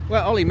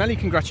Well, Ollie, many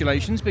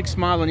congratulations. Big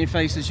smile on your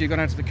face as you got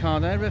out of the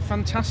car there. A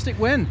fantastic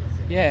win.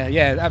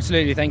 Yeah,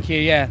 absolutely. Thank you.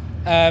 Yeah,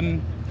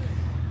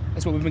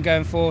 that's what we've been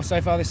going for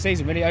so far this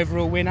season. Really,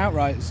 overall win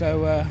outright.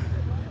 So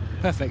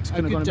perfect.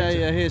 A good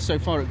day here so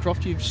far at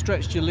Croft. You've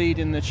stretched your lead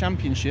in the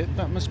championship.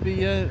 That must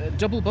be a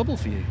double bubble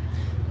for you.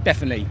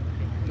 Definitely.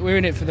 We're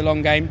in it for the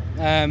long game.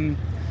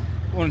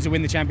 Wanted to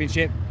win the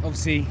championship.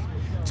 Obviously,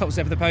 top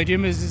step of the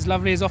podium is as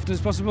lovely as often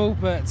as possible.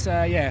 But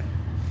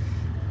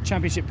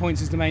championship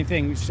points is the main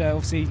thing, which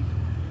obviously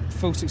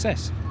full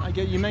success. I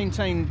get you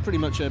maintain pretty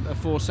much a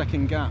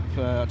 4-second gap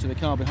to the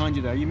car behind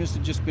you there. You must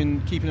have just been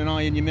keeping an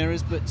eye in your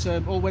mirrors, but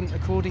all went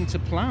according to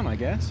plan, I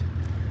guess.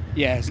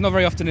 Yeah, it's not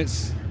very often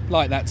it's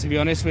like that, to be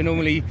honest. We're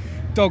normally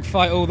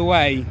dogfight all the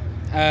way,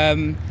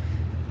 and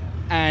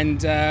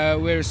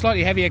we're a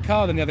slightly heavier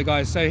car than the other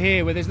guys. So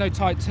here, where there's no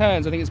tight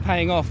turns, I think it's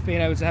paying off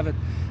being able to have a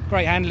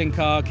great handling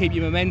car, keep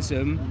your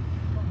momentum.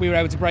 We were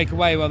able to break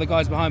away while the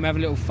guys behind me have a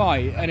little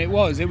fight, and it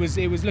was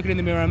looking in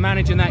the mirror and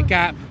managing that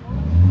gap.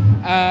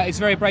 It's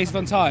very abrasive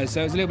on tyres,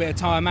 so it was a little bit of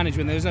tyre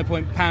management. There was no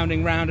point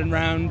pounding round and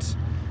round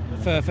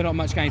for not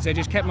much gain. So I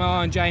just kept my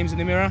eye on James in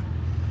the mirror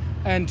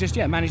and just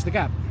managed the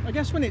gap. I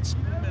guess when it's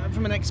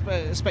from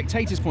a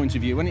spectator's point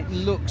of view, when it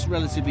looks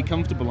relatively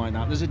comfortable like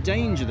that, there's a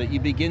danger that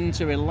you begin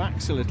to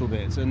relax a little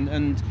bit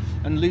and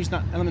lose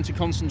that element of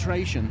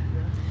concentration.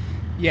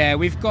 Yeah,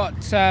 we've got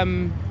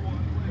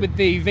with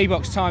the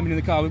V-Box timing in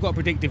the car, we've got a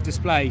predictive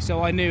display,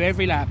 so I knew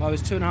every lap I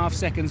was 2.5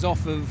 seconds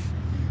off of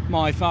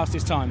my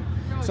fastest time.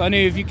 So I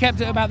knew if you kept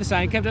it about the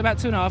same, kept it about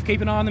 2.5,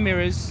 keep an eye on the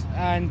mirrors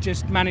and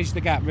just manage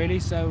the gap really.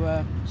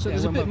 So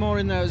there's a bit more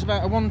in there. It was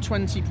about a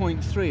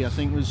 1:20.3, I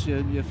think, was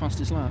your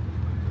fastest lap.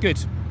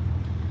 Good.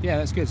 Yeah,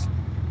 that's good.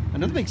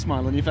 Another big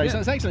smile on your face. Yeah.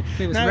 That's excellent. I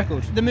think it was a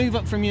record. The move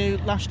up from you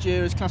last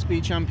year as Class B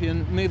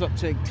champion, move up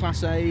to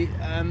Class A,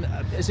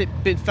 has it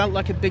felt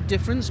like a big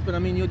difference? But I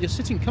mean, you're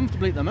sitting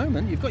comfortably at the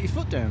moment. You've got your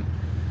foot down.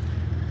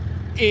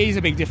 It is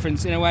a big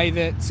difference in a way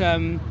that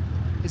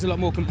it's a lot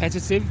more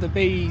competitive. The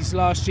Bs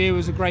last year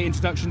was a great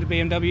introduction to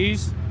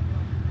BMWs,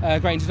 a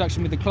great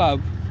introduction with the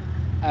club,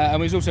 and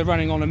we was also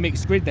running on a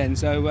mixed grid then.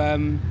 So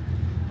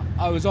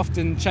I was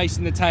often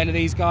chasing the tail of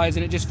these guys,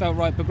 and it just felt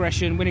right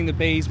progression, winning the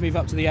Bs, move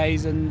up to the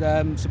As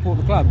and support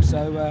the club.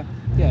 So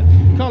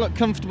Car looked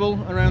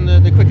comfortable around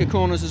the quicker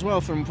corners as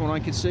well from what I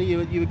could see.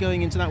 You were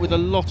going into that with a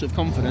lot of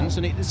confidence,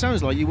 and it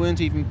sounds like you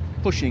weren't even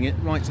pushing it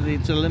right to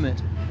the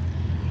limit.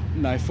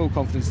 No, full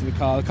confidence in the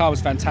car. The car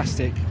was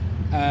fantastic.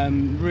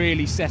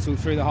 Really settled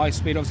through the high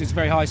speed. Obviously it's a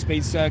very high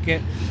speed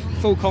circuit.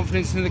 Full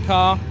confidence in the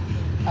car.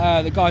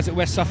 The guys at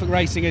West Suffolk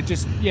Racing had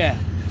just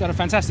done a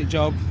fantastic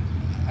job,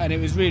 and it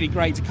was really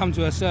great to come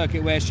to a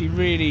circuit where she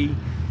really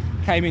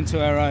came into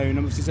her own.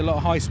 Obviously there's a lot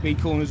of high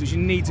speed corners which you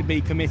need to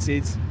be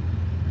committed,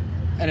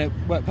 and it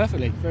worked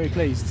perfectly. Very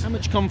pleased. How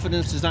much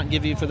confidence does that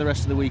give you for the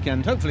rest of the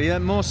weekend? Hopefully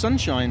more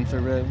sunshine for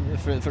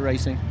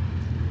racing.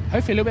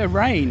 Hopefully a little bit of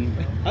rain.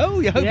 Oh,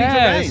 you're hoping for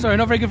rain? Sorry,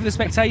 not very good for the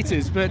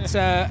spectators, but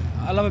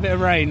I love a bit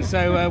of rain,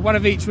 so one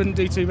of each wouldn't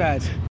do too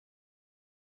bad.